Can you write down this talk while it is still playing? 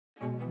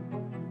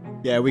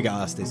Yeah, we get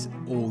asked this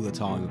all the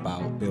time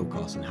about build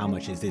costs and how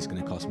much is this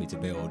going to cost me to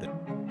build.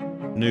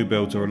 New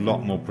builds are a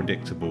lot more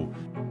predictable.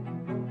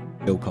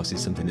 Build cost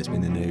is something that's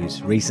been in the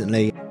news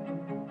recently.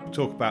 We'll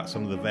talk about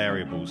some of the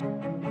variables.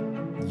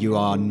 You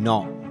are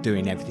not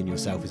doing everything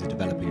yourself as a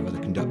developer, you are the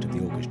conductor of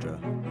the orchestra.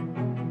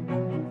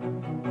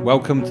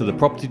 Welcome to the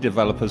Property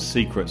Developers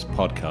Secrets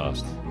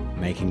podcast.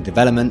 Making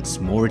developments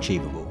more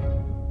achievable.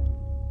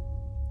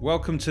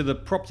 Welcome to the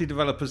Property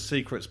Developers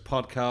Secrets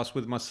podcast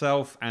with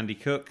myself, Andy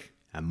Cook.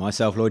 And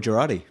myself, Lloyd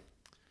Girardi.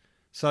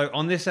 So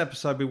on this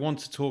episode, we want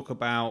to talk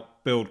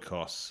about build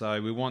costs. So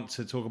we want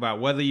to talk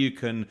about whether you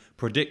can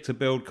predict a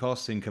build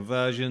cost in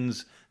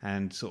conversions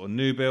and sort of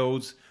new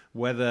builds,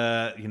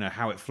 whether,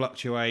 how it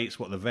fluctuates,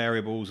 what the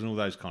variables and all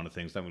those kind of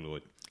things, don't we,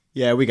 Lloyd?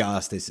 Yeah, we get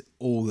asked this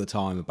all the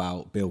time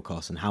about build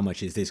costs and how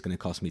much is this going to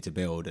cost me to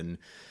build and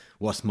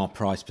what's my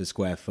price per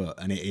square foot.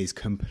 And it is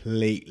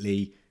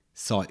completely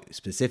site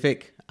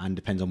specific and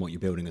depends on what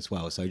you're building as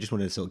well. So I just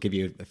wanted to sort of give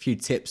you a few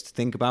tips to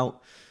think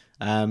about.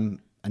 And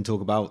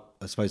talk about,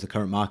 I suppose, the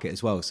current market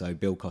as well. So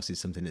build cost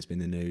is something that's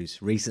been in the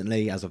news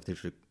recently as of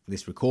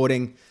this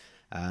recording,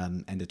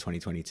 end of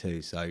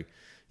 2022. So,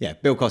 yeah,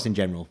 build cost in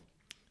general.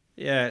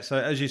 Yeah, so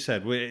as you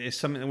said, it's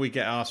something that we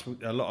get asked,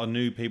 a lot of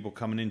new people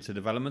coming into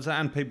developments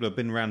and people who have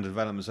been around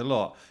developments a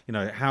lot.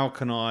 How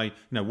can I,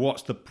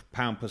 what's the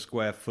pound per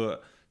square foot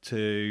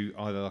to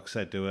either, like I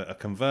said, do a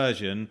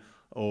conversion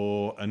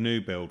or a new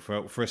build?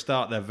 For a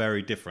start, they're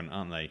very different,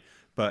 aren't they?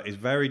 But it's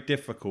very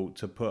difficult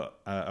to put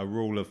a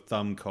rule of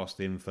thumb cost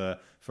in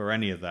for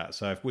any of that.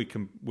 So if we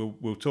can,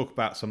 we'll talk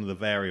about some of the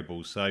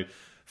variables. So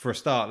for a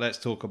start, let's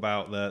talk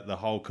about the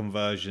whole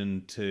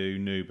conversion to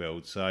new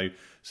build. So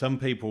some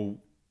people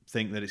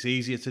think that it's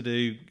easier to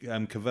do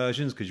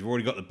conversions because you've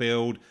already got the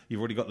build, you've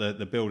already got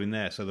the building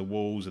there. So the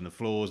walls and the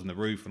floors and the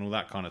roof and all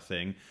that kind of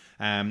thing.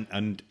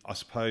 And I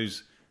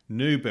suppose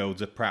new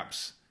builds are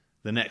perhaps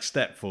the next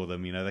step for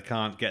them. They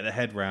can't get their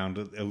head around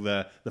all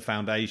the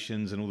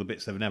foundations and all the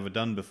bits they've never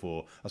done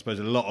before. I suppose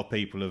a lot of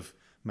people have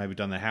maybe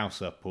done their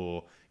house up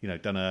or,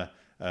 done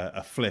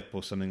a flip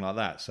or something like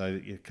that.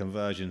 So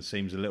conversion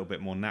seems a little bit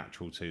more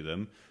natural to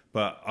them.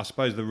 But I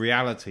suppose the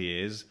reality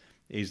is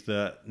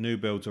that new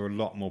builds are a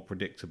lot more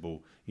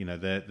predictable.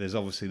 There's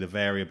obviously the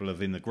variable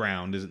of in the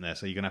ground, isn't there?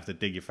 So you're going to have to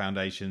dig your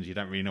foundations. You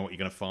don't really know what you're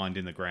going to find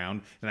in the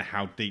ground. You don't know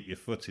how deep your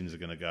footings are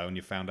going to go and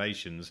your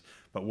foundations.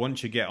 But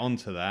once you get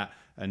onto that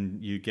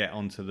and you get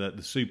onto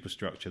the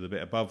superstructure, the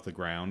bit above the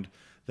ground,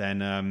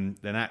 then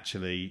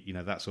actually,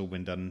 that's all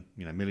been done,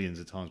 millions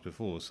of times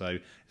before. So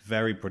it's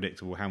very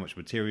predictable how much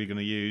material you're going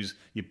to use.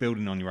 You're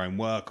building on your own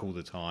work all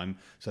the time.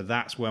 So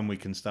that's when we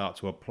can start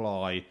to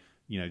apply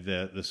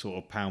the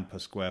sort of pound per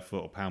square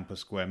foot or pound per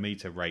square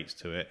meter rates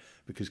to it,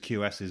 because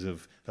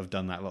QSs have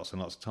done that lots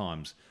and lots of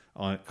times.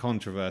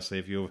 Controversely,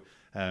 if you're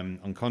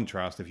on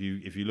contrast, if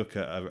you look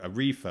at a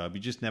refurb, you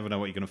just never know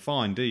what you're going to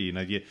find, do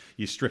you?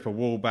 You strip a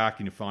wall back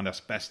and you find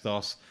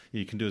asbestos.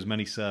 You can do as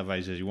many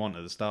surveys as you want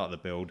at the start of the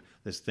build.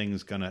 There's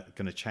things going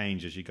to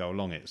change as you go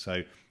along it. So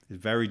it's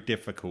very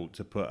difficult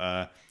to put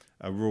a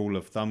rule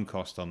of thumb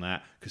cost on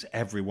that, because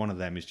every one of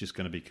them is just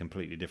going to be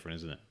completely different,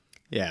 isn't it?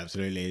 Yeah,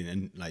 absolutely.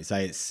 And like I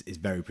say, it's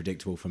very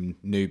predictable from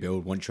new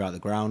build. Once you're out the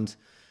ground,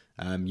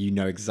 you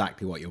know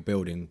exactly what you're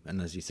building.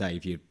 And as you say,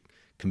 if you're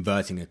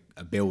converting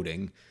a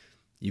building,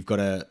 you've got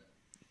to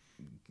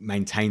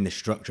maintain the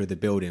structure of the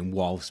building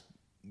whilst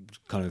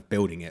kind of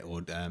building it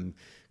or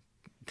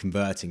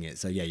converting it.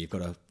 So yeah, you've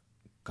got to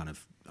kind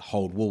of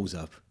hold walls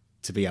up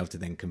to be able to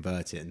then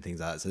convert it and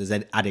things like that. So there's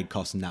an added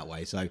cost in that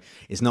way. So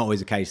it's not always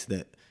the case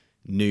that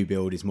new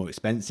build is more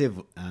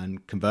expensive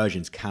and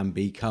conversions can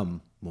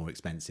become more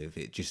expensive.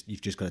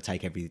 You've just got to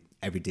take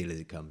every deal as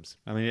it comes.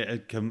 I mean, a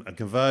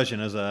conversion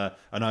as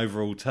an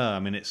overall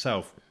term in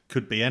itself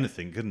could be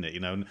anything, couldn't it?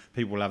 And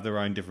people have their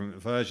own different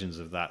versions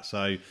of that.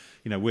 So,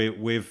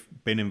 we've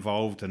been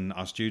involved, and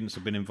our students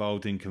have been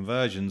involved in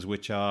conversions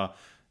which are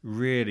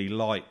really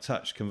light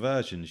touch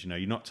conversions.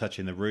 You're not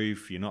touching the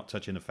roof, you're not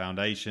touching the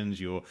foundations,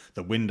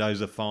 the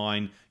windows are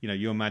fine.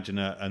 You imagine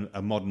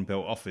a modern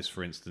built office,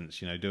 for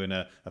instance, doing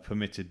a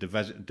permitted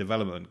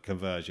development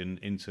conversion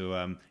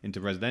into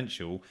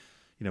residential.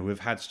 We've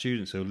had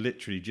students who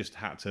literally just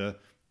had to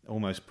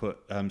almost put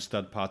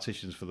stud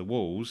partitions for the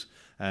walls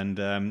and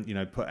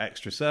put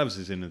extra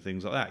services in and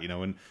things like that,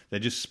 and they're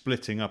just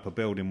splitting up a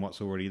building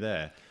what's already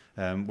there.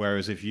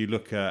 Whereas if you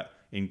look at,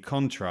 in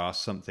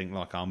contrast, something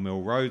like our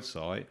Mill Road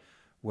site,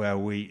 where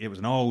it was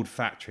an old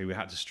factory, we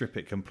had to strip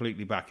it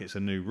completely back. It's a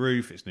new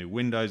roof, it's new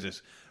windows,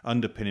 it's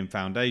underpinning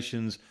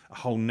foundations, a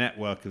whole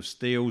network of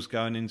steels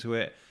going into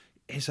it.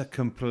 It's a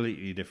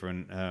completely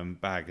different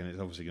bag, and it's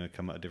obviously going to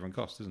come at a different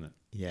cost, isn't it?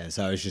 Yeah,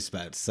 so I was just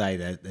about to say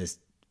that there's,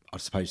 I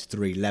suppose,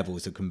 3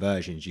 levels of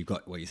conversions. You've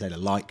got what you said, a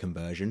light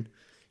conversion,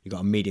 you've got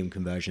a medium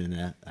conversion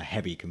and a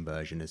heavy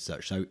conversion as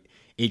such. So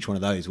each one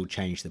of those will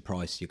change the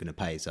price you're going to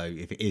pay. So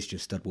if it is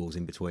just stud walls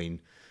in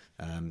between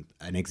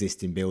an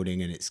existing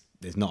building and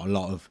there's not a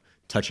lot of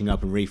touching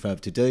up and refurb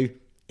to do,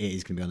 it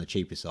is going to be on the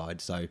cheaper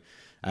side. So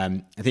I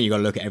think you've got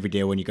to look at every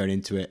deal when you're going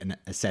into it and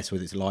assess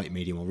whether it's light,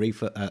 medium or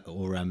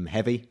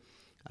heavy.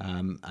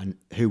 And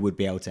who would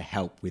be able to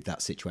help with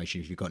that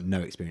situation if you've got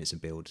no experience in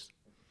builds?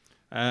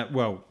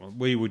 Well,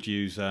 we would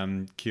use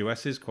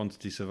QSs,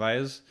 quantity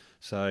surveyors.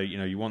 So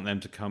you want them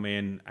to come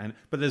in,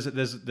 but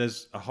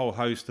there's a whole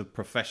host of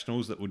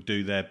professionals that would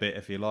do their bit,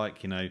 if you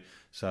like.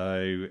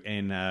 So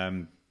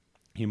in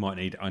you might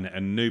need a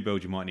new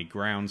build. You might need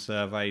ground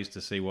surveys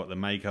to see what the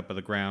makeup of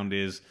the ground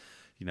is.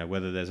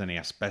 Whether there's any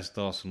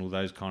asbestos and all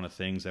those kind of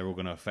things. They're all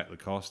going to affect the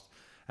cost.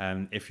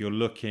 If you're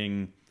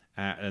looking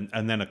at,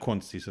 and then a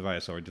quantity surveyor,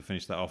 sorry, to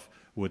finish that off,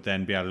 would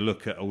then be able to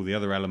look at all the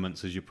other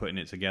elements as you're putting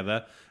it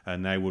together,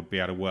 and they would be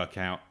able to work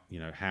out,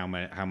 how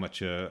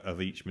much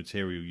of each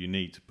material you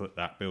need to put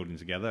that building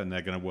together, and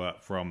they're going to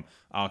work from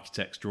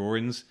architects'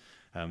 drawings,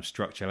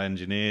 structural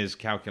engineers,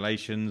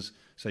 calculations.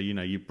 So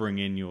you bring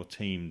in your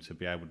team to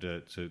be able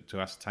to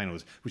ascertain all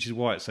this, which is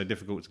why it's so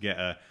difficult to get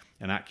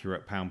an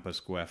accurate pound per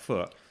square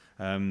foot.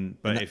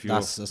 But if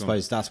I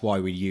suppose that's why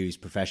we use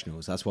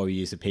professionals. That's why we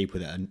use the people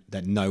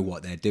that know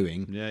what they're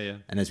doing. Yeah.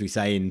 And as we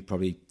say in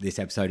probably this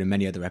episode and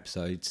many other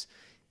episodes,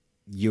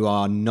 you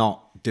are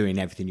not doing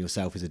everything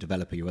yourself as a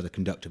developer. You are the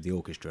conductor of the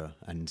orchestra,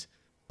 and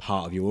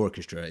part of your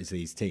orchestra is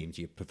these teams,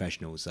 your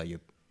professionals. So your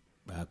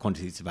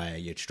quantity surveyor,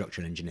 your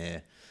structural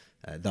engineer,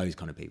 those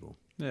kind of people.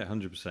 Yeah,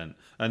 100%.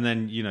 And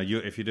then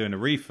if you're doing a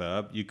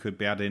refurb, you could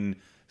be adding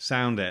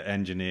sound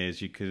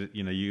engineers. You could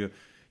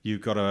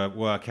You've got to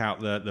work out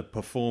the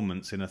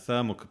performance in a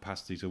thermal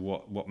capacity to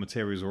what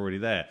materials are already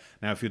there.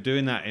 Now, if you're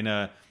doing that in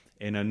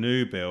a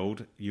new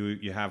build,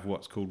 you have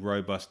what's called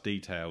robust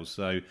details.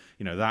 So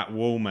that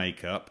wall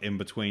makeup in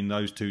between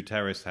those two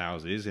terraced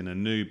houses in a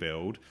new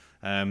build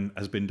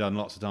has been done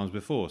lots of times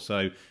before.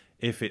 So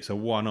if it's a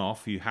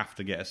one-off, you have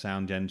to get a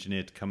sound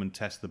engineer to come and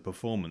test the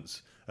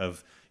performance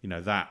of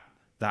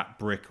that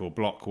brick or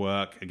block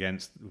work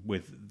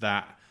with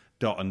that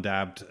dot and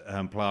dabbed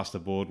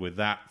plasterboard with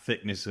that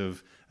thickness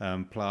of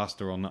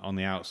plaster on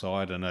the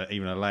outside and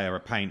even a layer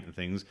of paint and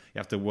things. You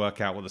have to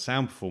work out what the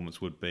sound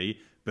performance would be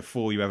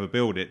before you ever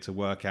build it to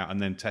work out and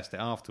then test it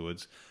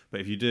afterwards. But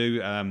if you do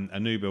a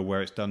new build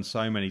where it's done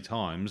so many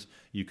times,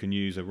 you can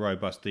use a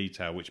robust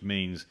detail, which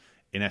means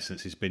in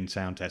essence it's been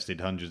sound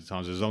tested hundreds of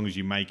times. As long as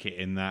you make it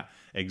in that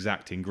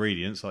exact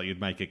ingredients, like you'd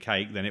make a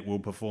cake, then it will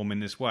perform in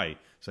this way.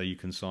 So you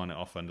can sign it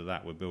off under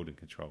that with building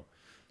control.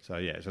 So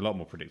yeah, it's a lot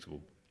more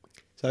predictable.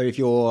 So if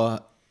you're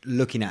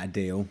looking at a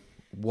deal,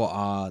 what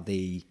are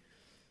the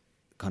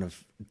kind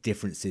of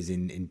differences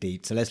in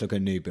deep? So let's look at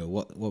a new build.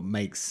 What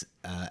makes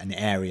an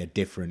area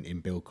different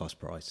in build cost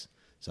price?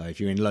 So if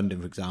you're in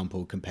London, for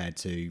example, compared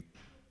to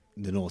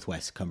the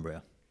northwest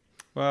Cumbria.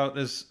 Well,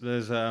 there's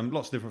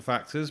lots of different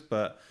factors,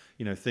 but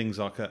things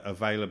like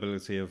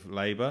availability of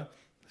labour.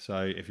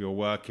 So if you're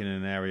working in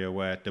an area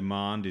where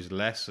demand is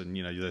less and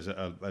there's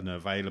an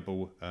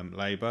available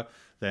labour,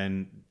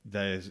 then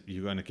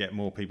you're going to get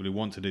more people who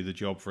want to do the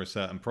job for a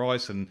certain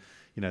price, and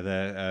they're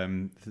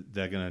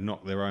going to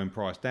knock their own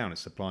price down.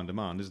 It's supply and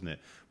demand, isn't it?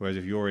 Whereas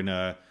if you're in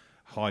a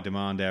high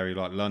demand area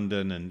like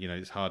London and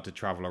it's hard to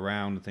travel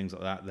around and things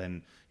like that,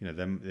 then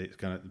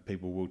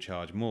people will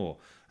charge more.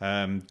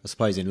 I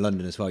suppose in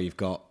London as well, you've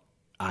got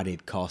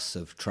added costs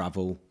of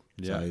travel.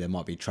 Yeah. So there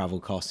might be travel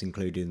costs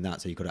included in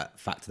that. So you've got to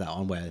factor that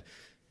on, where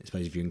I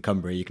suppose if you're in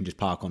Cumbria, you can just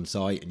park on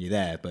site and you're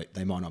there, but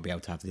they might not be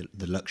able to have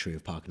the luxury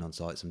of parking on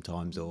site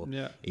sometimes, or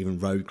even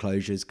road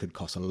closures could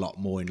cost a lot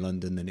more in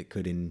London than it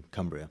could in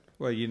Cumbria.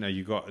 Well,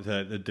 you've got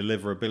the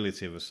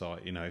deliverability of a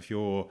site. If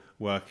you're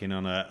working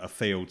on a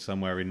field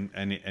somewhere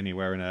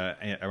anywhere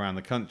around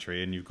the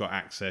country, and you've got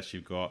access,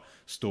 you've got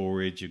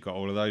storage, you've got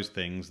all of those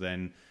things,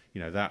 then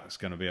that's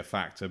going to be a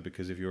factor.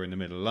 Because if you're in the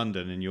middle of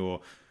London and you're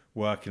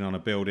working on a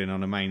building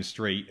on a main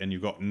street and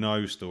you've got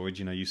no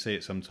storage, you see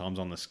it sometimes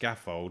on the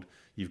scaffold.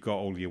 You've got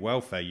all your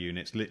welfare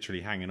units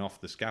literally hanging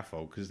off the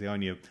scaffold because the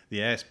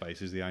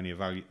airspace is the only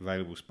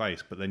available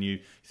space. But then you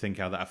think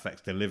how that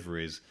affects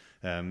deliveries,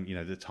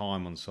 the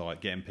time on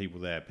site, getting people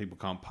there. People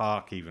can't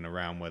park even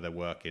around where they're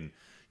working.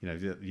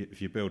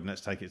 If you're building,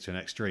 let's take it to an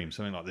extreme,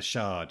 something like the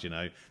Shard,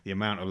 the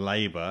amount of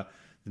labour,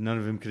 none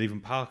of them could even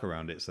park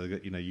around it. So,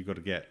 you've got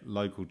to get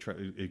local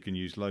who can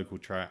use local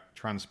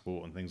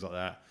transport and things like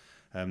that.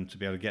 To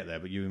be able to get there,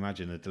 but you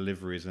imagine the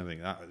deliveries and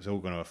everything, that is all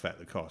going to affect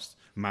the cost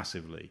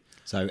massively.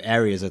 So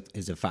areas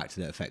is a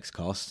factor that affects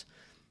cost.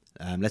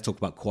 Let's talk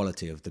about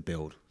quality of the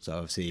build. So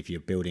obviously if you're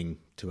building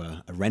to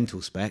a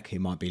rental spec, it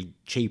might be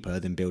cheaper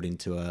than building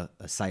to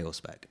a sale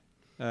spec.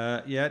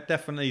 Yeah,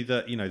 definitely.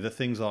 The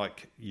things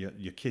like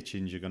your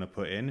kitchens you're going to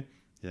put in,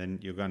 then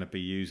you're going to be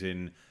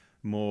using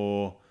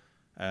more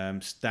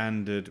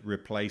standard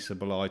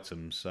replaceable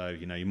items. So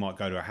you might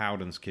go to a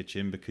Howden's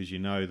kitchen because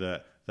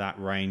that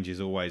range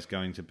is always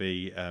going to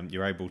be,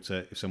 you're able to,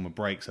 if someone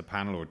breaks a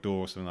panel or a door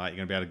or something like that,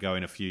 you're going to be able to go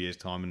in a few years'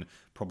 time and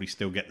probably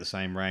still get the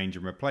same range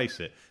and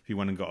replace it. If you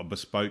went and got a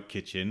bespoke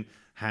kitchen,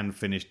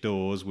 hand-finished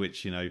doors,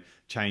 which,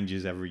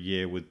 changes every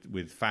year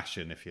with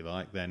fashion, if you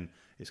like, then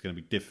it's going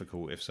to be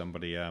difficult if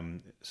somebody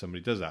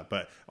does that.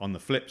 But on the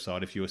flip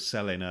side, if you were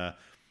selling a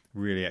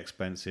really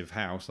expensive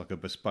house, like a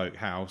bespoke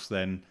house,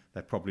 then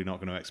they're probably not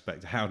going to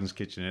expect a Howden's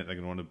kitchen in it. They're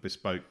going to want a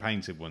bespoke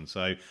painted one.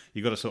 So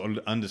you've got to sort of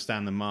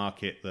understand the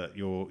market that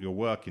you're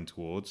working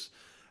towards.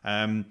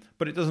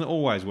 But it doesn't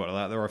always work like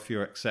that. There are a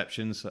few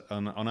exceptions.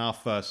 On our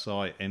first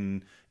site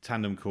in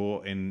Tandem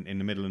Court in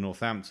the middle of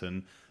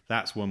Northampton,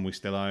 that's one we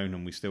still own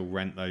and we still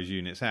rent those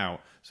units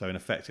out. So in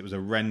effect, it was a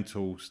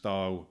rental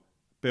style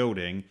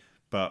building,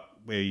 but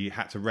we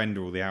had to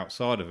render all the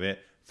outside of it.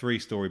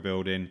 3-story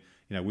building.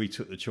 You know, we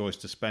took the choice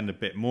to spend a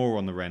bit more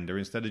on the render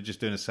instead of just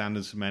doing a sand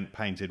and cement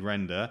painted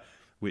render,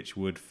 which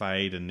would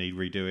fade and need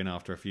redoing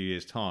after a few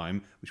years'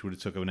 time, which would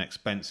have took an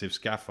expensive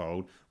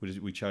scaffold.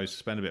 We chose to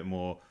spend a bit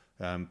more,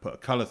 put a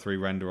colour 3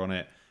 render on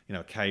it, you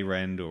know, a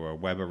K-rend or a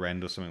Weber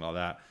rend or something like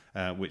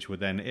that, which would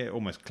then, it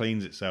almost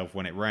cleans itself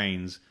when it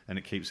rains and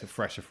it keeps it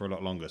fresher for a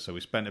lot longer. So we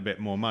spent a bit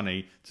more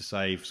money to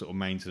save sort of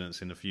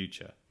maintenance in the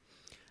future.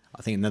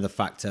 I think another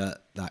factor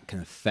that can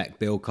affect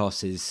build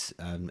costs is,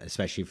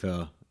 especially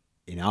for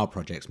in our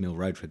projects, Mill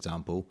Road, for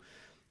example,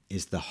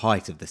 is the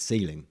height of the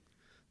ceiling.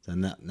 So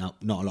not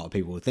a lot of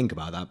people will think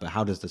about that, but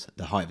how does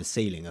the height of the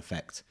ceiling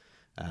affect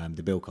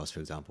the build cost,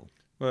 for example?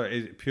 Well,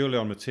 it's purely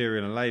on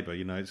material and labour.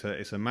 You know,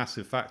 it's a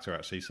massive factor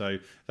actually. So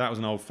that was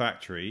an old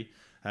factory,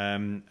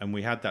 and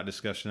we had that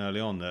discussion early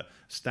on that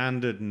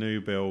standard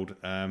new build,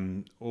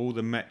 all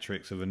the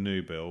metrics of a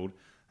new build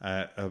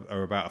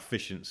are about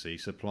efficiency,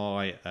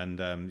 supply, and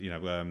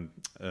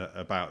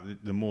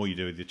about the more you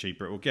do, the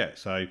cheaper it will get.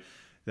 So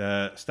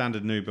the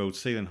standard new build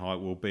ceiling height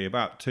will be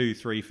about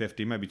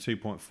 350, maybe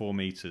 2.4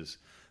 meters,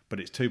 but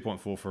it's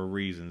 2.4 for a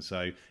reason.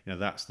 So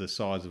that's the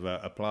size of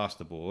a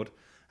plasterboard,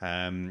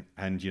 and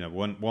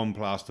one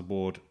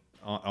plasterboard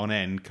on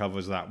end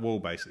covers that wall.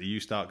 Basically,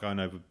 you start going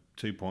over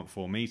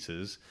 2.4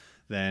 meters,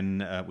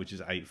 then which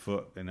is 8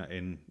 foot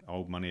in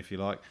old money, if you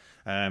like.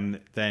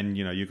 Then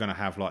you're going to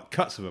have like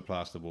cuts of a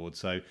plasterboard.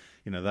 So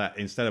that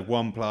instead of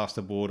one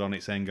plasterboard on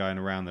its end going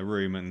around the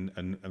room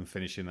and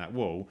finishing that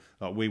wall,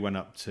 like we went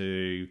up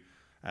to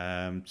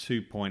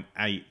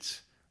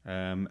 2.8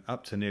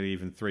 up to nearly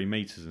even 3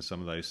 meters in some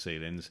of those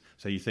ceilings.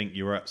 So you think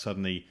you're at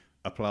suddenly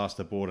a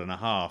plasterboard and a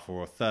half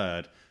or a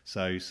third.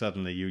 So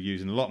suddenly you're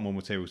using a lot more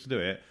materials to do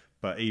it.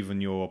 But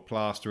even your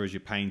plasterers, your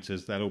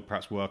painters, they'll all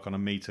perhaps work on a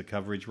meter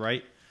coverage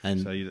rate.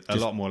 And so a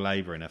lot more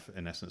labour in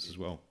essence as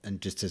well.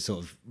 And just to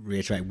sort of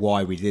reiterate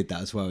why we did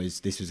that as well is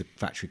this was a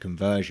factory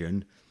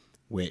conversion,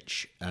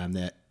 which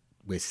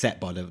we're set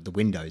by the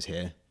windows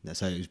here.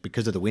 So it was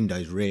because of the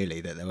windows really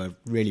that there were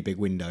really big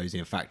windows in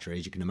a factory,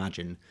 as you can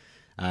imagine.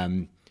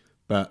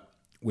 But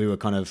we were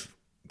kind of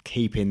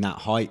keeping that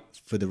height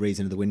for the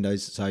reason of the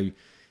windows. So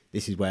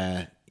this is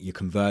where your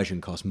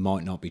conversion cost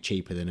might not be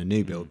cheaper than a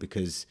new build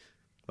because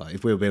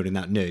if we were building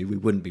that new, we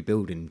wouldn't be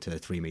building to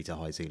 3 metre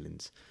high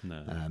ceilings.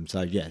 No.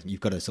 So yeah,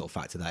 you've got to sort of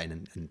factor that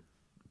in and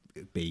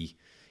be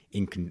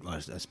I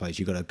suppose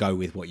you've got to go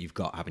with what you've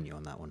got, haven't you,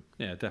 on that one?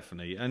 Yeah,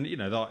 definitely. And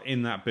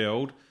in that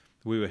build,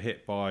 we were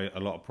hit by a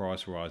lot of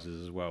price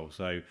rises as well.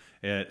 So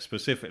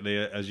specifically,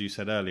 as you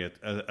said earlier,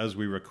 as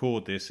we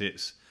record this,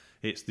 it's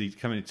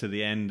coming to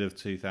the end of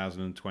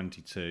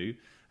 2022.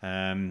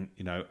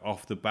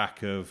 Off the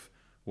back of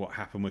what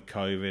happened with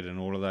COVID and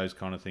all of those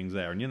kind of things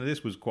there. And,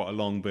 this was quite a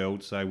long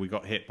build, so we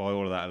got hit by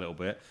all of that a little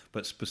bit.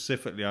 But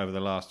specifically over the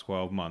last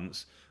 12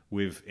 months,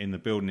 we've, in the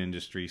building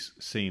industry,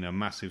 seen a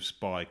massive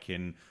spike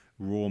in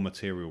raw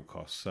material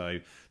costs. So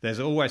there's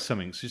always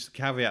something, so just to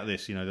caveat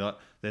this,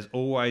 there's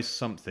always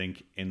something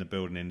in the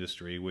building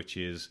industry which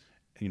is,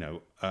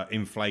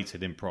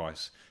 inflated in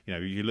price.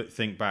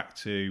 Think back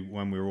to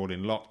when we were all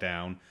in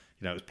lockdown,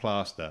 it was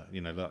plaster,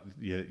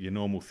 your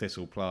normal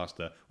thistle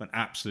plaster went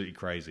absolutely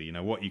crazy.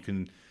 What you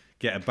can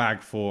get a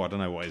bag for, I don't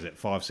know, what is it,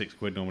 5-6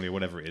 quid normally or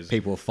whatever it is.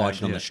 People were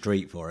fighting on the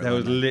street for it. There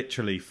was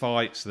literally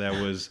fights.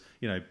 There was,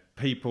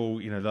 people,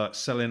 like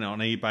selling it on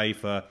eBay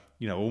for,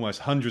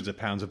 almost hundreds of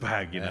pounds a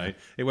bag, know.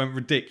 It went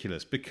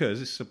ridiculous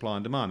because it's supply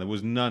and demand. There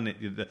was none,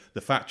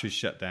 the factories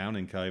shut down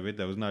in COVID.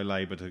 There was no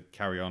labour to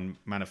carry on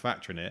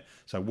manufacturing it.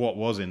 So what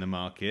was in the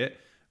market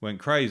went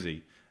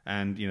crazy.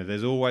 And,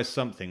 there's always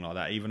something like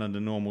that. Even under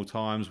normal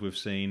times, we've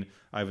seen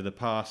over the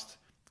past,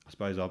 I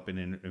suppose I've been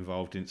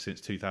involved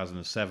since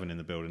 2007 in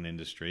the building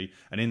industry.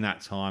 And in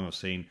that time, I've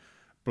seen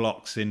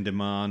blocks in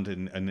demand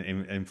and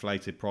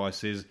inflated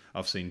prices.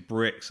 I've seen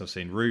bricks, I've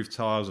seen roof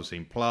tiles, I've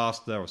seen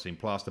plaster, I've seen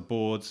plaster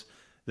boards.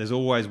 There's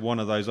always one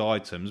of those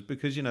items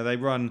because, they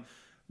run,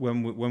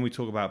 when we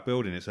talk about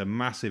building, it's a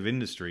massive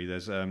industry.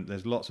 There's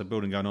lots of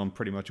building going on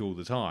pretty much all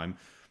the time,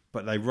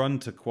 but they run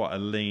to quite a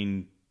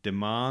lean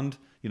demand.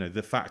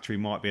 The factory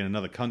might be in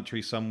another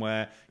country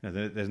somewhere.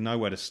 There's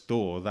nowhere to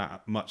store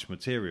that much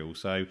material.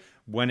 So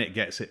when it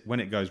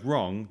goes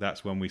wrong,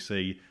 that's when we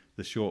see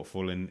the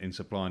shortfall in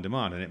supply and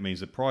demand, and it means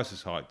the price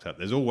is hiked up.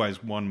 There's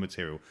always one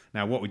material.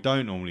 Now, what we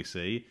don't normally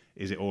see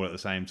is it all at the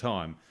same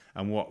time.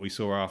 And what we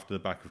saw after the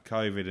back of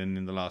COVID and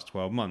in the last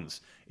 12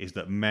 months is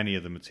that many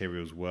of the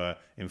materials were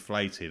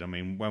inflated. I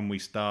mean, when we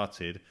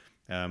started,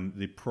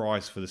 the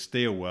price for the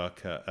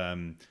steelwork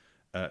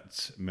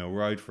at Mill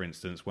Road, for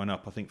instance, went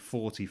up, I think,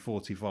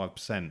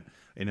 45%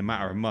 in a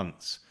matter of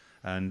months.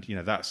 and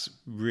that's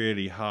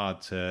really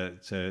hard to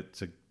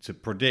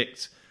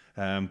predict.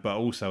 But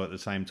also at the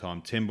same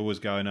time, timber was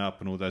going up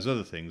and all those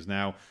other things.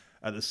 Now,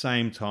 at the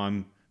same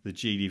time, the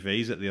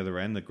GDVs at the other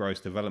end, the gross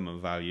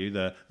development value,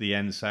 the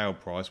end sale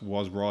price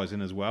was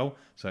rising as well.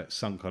 So it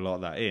sunk a lot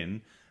of that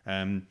in.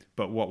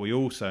 But what we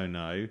also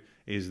know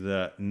is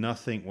that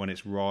nothing, when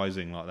it's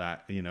rising like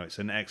that, it's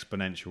an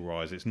exponential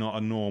rise. It's not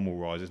a normal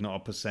rise. It's not a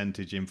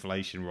percentage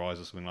inflation rise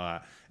or something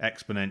like that.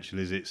 Exponential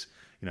is its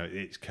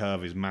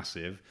curve is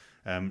massive.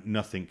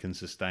 Nothing can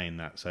sustain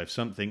that. So if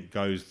something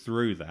goes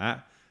through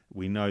that,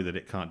 we know that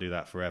it can't do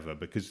that forever,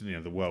 because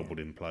the world would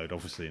implode,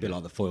 obviously. A bit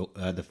like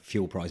the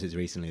fuel prices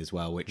recently as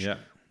well, which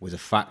was a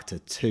factor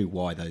to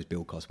why those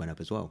build costs went up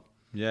as well.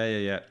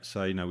 Yeah.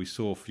 So we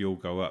saw fuel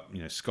go up,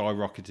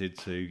 skyrocketed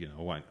to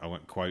I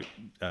won't quote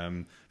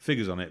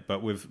figures on it,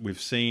 but we've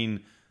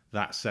seen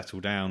that settle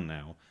down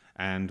now,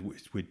 and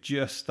we're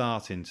just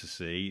starting to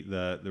see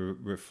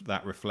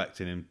that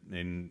reflecting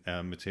in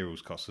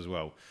materials costs as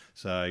well.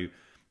 So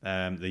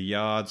the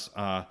yards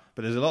are,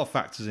 but there's a lot of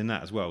factors in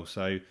that as well.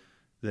 So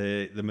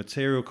the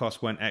material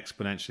cost went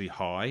exponentially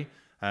high.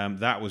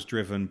 That was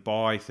driven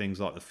by things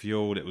like the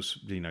fuel. It was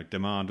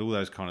demand, all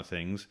those kind of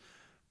things.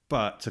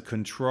 But to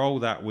control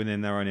that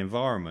within their own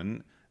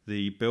environment,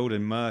 the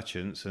building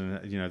merchants and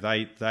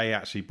they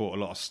actually bought a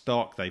lot of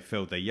stock. They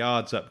filled their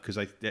yards up because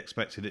they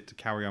expected it to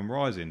carry on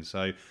rising,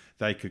 so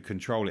they could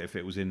control it if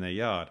it was in their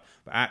yard.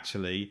 But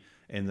actually,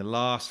 in the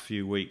last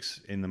few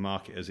weeks in the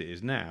market as it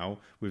is now,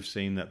 we've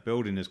seen that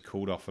building has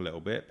cooled off a little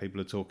bit.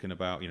 People are talking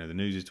about, the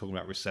news is talking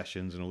about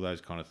recessions and all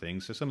those kind of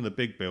things. So some of the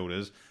big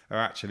builders are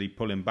actually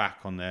pulling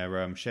back on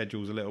their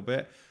schedules a little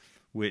bit,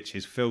 which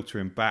is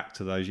filtering back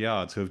to those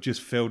yards who have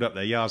just filled up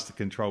their yards to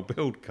control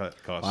build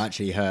costs. I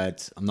actually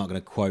heard, I'm not going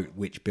to quote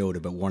which builder,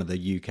 but one of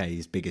the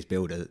UK's biggest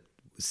builder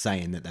was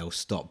saying that they'll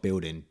stop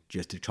building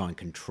just to try and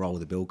control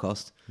the build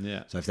cost.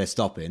 Yeah. So if they're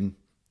stopping,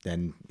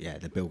 then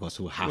the build costs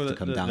will have to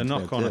come down. The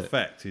knock-on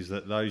effect is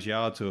that those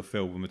yards who are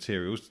filled with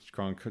materials to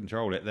try and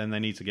control it, then they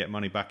need to get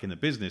money back in the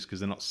business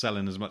because they're not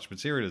selling as much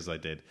material as they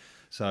did.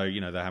 So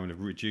they're having to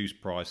reduce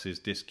prices,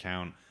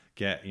 discount,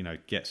 get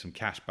some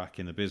cash back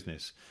in the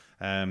business.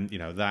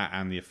 That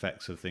and the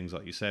effects of things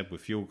like you said with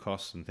fuel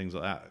costs and things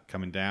like that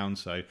coming down.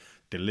 So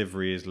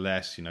delivery is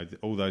less.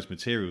 All those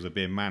materials are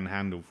being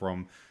manhandled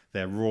from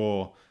their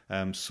raw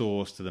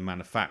source to the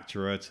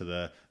manufacturer to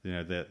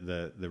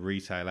the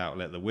retail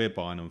outlet that we're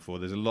buying them for.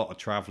 There's a lot of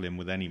travelling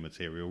with any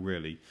material,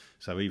 really.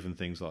 So even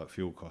things like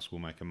fuel costs will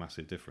make a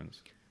massive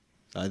difference.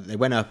 They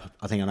went up,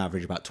 I think, on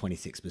average about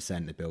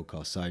 26%, the build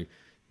cost. So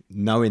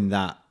knowing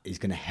that is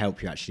going to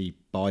help you actually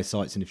buy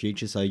sites in the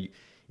future. So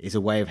it's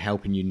a way of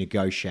helping you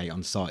negotiate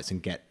on sites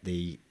and get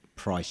the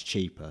price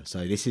cheaper.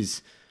 So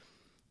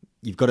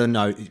you've got to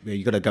know,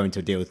 you've got to go into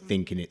a deal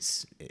thinking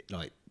it's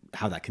like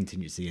how that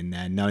contingency in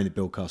there, knowing the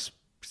build costs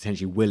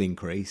potentially will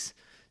increase.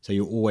 So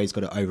you've always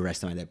got to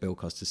overestimate that build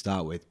cost to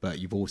start with, but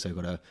you've also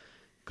got to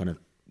kind of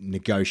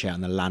negotiate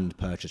on the land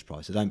purchase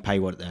price. So don't pay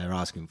what they're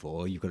asking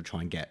for. You've got to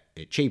try and get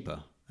it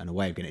cheaper. And a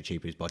way of getting it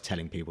cheaper is by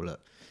telling people that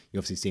you've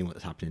obviously seen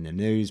what's happening in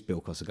the news,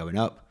 build costs are going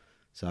up.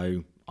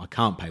 So I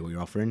can't pay what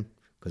you're offering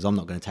because I'm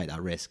not going to take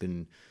that risk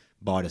and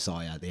buy the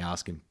site at the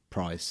asking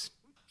price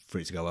for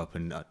it to go up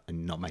and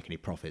not make any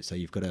profit. So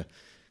you've got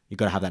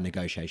to have that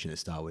negotiation to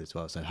start with as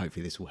well. So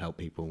hopefully this will help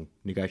people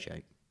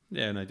negotiate.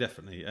 Yeah, no,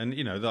 definitely. And,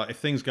 if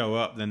things go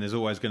up, then there's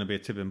always going to be a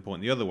tipping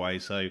point the other way.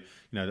 So,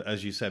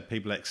 as you said,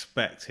 people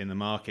expect in the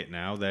market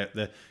now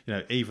that,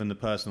 even the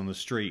person on the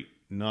street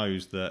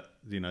knows that,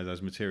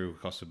 those material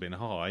costs have been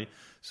high.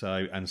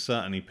 So, and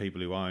certainly people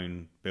who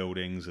own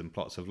buildings and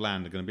plots of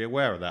land are going to be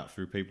aware of that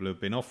through people who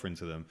have been offering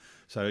to them.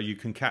 So you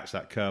can catch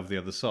that curve the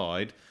other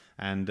side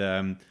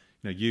and,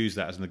 use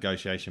that as a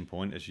negotiation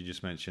point, as you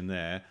just mentioned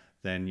there.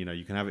 Then,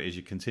 you can have it as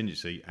your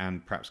contingency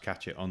and perhaps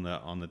catch it on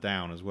the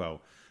down as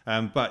well.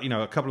 But,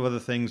 a couple of other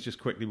things just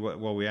quickly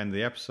while we end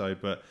the episode,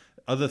 but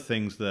other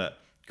things that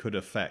could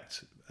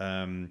affect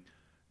the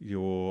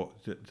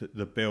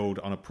build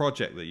on a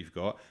project that you've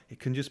got, it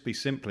can just be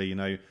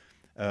simply,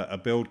 a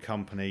build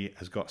company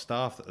has got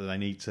staff that they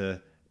need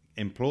to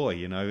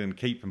employ, and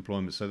keep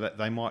employment, so that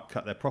they might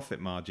cut their profit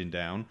margin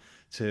down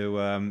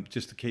to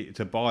just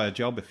to buy a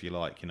job, if you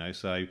like,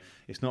 So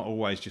it's not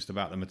always just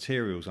about the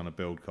materials on a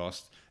build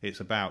cost. It's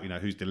about,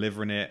 who's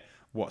delivering it,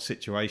 what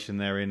situation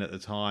they're in at the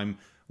time.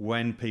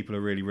 When people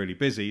are really, really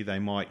busy, they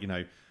might,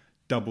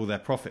 double their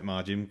profit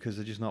margin because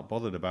they're just not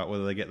bothered about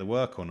whether they get the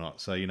work or not.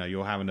 So,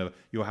 you're having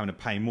to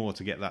pay more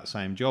to get that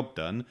same job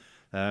done,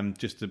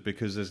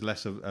 because there's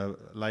less of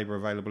labour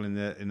available in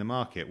the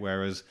market.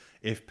 Whereas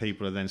if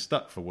people are then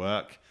stuck for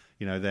work,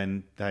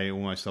 then they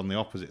almost on the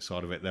opposite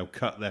side of it, they'll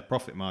cut their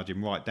profit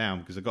margin right down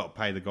because they've got to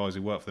pay the guys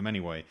who work for them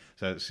anyway.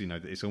 So it's,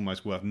 it's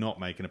almost worth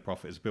not making a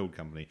profit as a build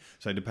company.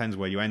 So it depends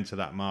where you enter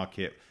that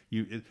market.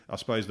 I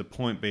suppose the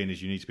point being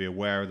is you need to be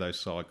aware of those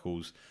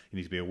cycles. You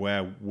need to be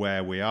aware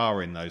where we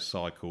are in those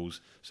cycles.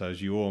 So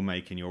as you're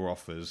making your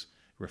offers,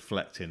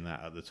 reflecting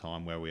that at the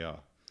time where we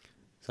are.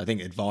 So I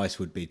think advice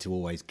would be to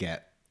always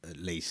get at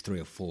least 3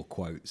 or 4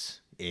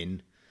 quotes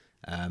in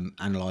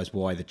analyse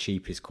why the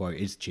cheapest quote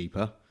is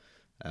cheaper,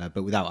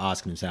 but without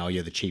asking them, say, oh,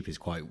 you're the cheapest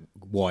quote,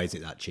 why is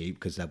it that cheap?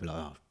 Because they'll be like,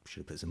 oh, I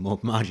should have put some more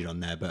margin on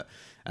there. But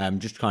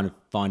just kind of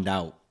find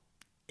out,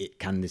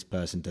 can this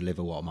person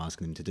deliver what I'm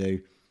asking them to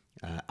do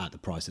at the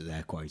price that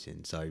they're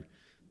quoting? So,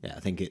 yeah, I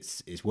think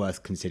it's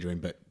worth considering,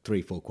 but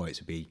 3-4 quotes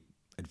would be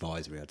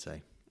advisory, I'd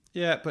say.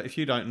 Yeah, but if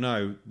you don't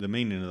know the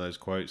meaning of those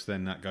quotes,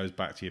 then that goes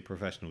back to your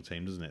professional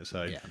team, doesn't it?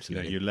 So yeah,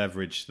 absolutely. You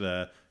leverage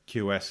the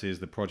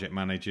QSs, the project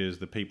managers,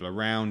 the people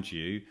around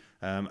you,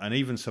 and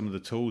even some of the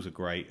tools are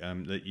great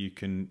that you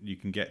can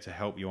get to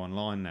help you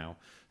online now.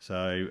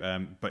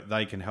 So, but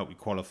they can help you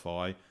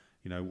qualify,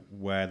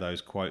 where those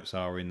quotes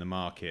are in the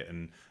market,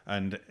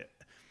 and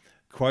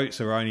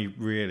quotes are only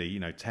really,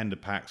 tender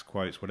packs,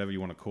 quotes, whatever you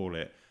want to call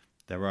it.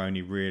 They're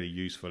only really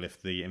useful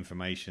if the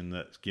information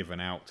that's given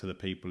out to the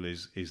people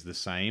is the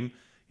same.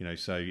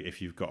 So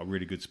if you've got a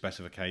really good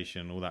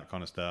specification, all that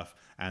kind of stuff,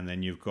 and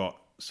then you've got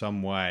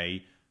some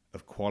way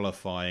of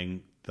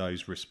qualifying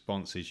those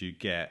responses you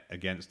get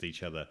against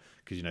each other,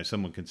 because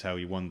someone can tell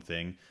you one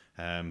thing,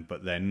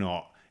 but they're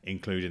not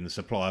including the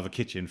supply of a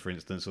kitchen, for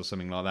instance, or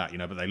something like that.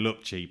 But they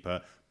look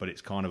cheaper, but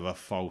it's kind of a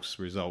false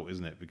result,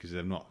 isn't it? Because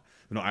they're not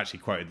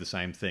actually quoted the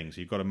same thing.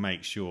 So you've got to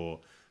make sure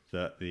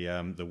that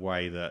the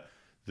way that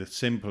the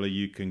simpler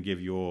you can give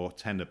your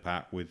tender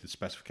pack with the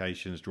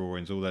specifications,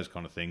 drawings, all those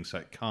kind of things, so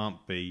it can't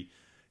be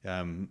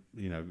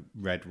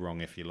read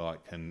wrong, if you like,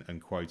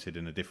 and quoted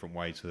in a different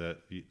way to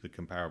the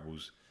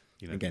comparables.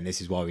 Again,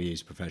 this is why we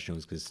use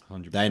professionals, because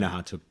they know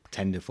how to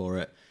tender for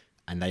it,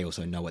 and they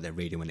also know what they're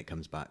reading when it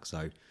comes back.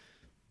 So,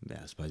 yeah,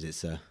 I suppose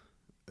it's a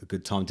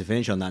good time to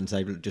finish on that and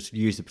say, just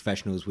use the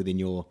professionals within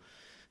your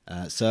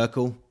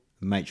circle,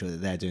 and make sure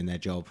that they're doing their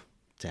job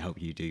to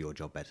help you do your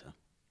job better.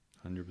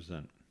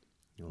 100%.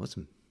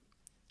 Awesome.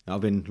 I've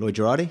been Lloyd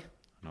Girardi.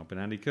 And I've been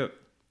Andy Cook.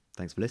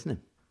 Thanks for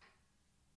listening.